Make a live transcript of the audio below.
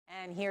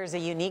And here's a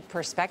unique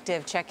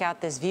perspective. Check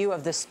out this view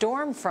of the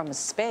storm from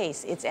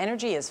space. Its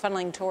energy is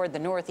funneling toward the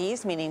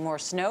northeast, meaning more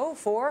snow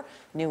for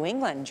New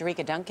England.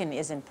 Jericka Duncan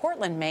is in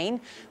Portland,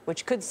 Maine,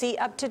 which could see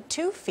up to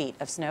 2 feet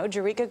of snow.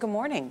 Jericka, good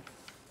morning.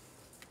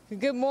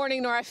 Good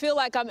morning, Nora. I feel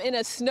like I'm in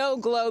a snow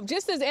globe.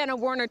 Just as Anna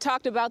Werner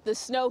talked about the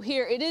snow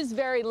here, it is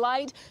very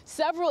light.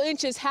 Several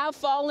inches have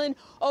fallen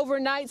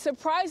overnight.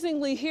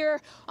 Surprisingly,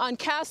 here on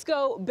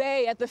Casco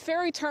Bay at the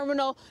ferry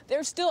terminal,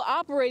 they're still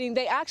operating.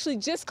 They actually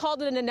just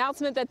called it an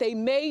announcement that they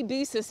may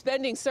be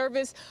suspending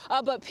service,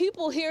 but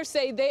people here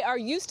say they are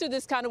used to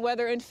this kind of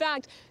weather. In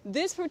fact,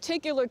 this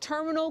particular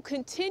terminal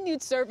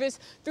continued service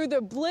through the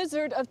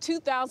blizzard of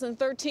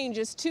 2013,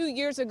 just 2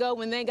 years ago,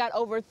 when they got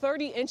over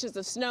 30 inches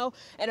of snow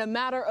in a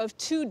matter of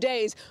 2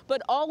 days.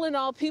 But all in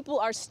all, people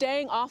are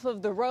staying off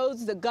of the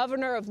roads. The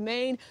governor of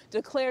Maine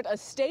declared a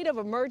state of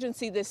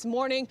emergency this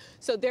morning,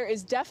 so there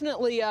is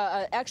definitely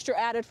an extra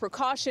added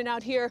precaution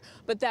out here.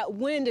 But that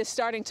wind is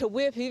starting to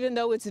whip, even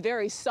though it's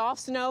very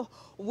soft snow.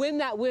 When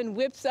that wind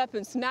whips up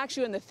and smacks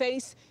you in the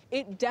face,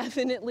 it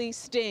definitely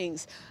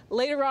stings.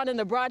 Later on in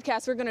the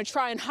broadcast, we're going to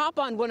try and hop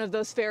on one of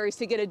those ferries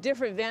to get a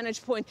different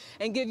vantage point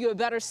and give you a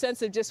better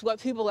sense of just what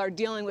people are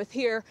dealing with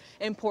here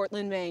in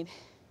Portland, Maine.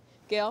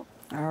 Gail?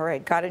 All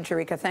right. Got it,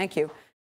 Jericka. Thank you.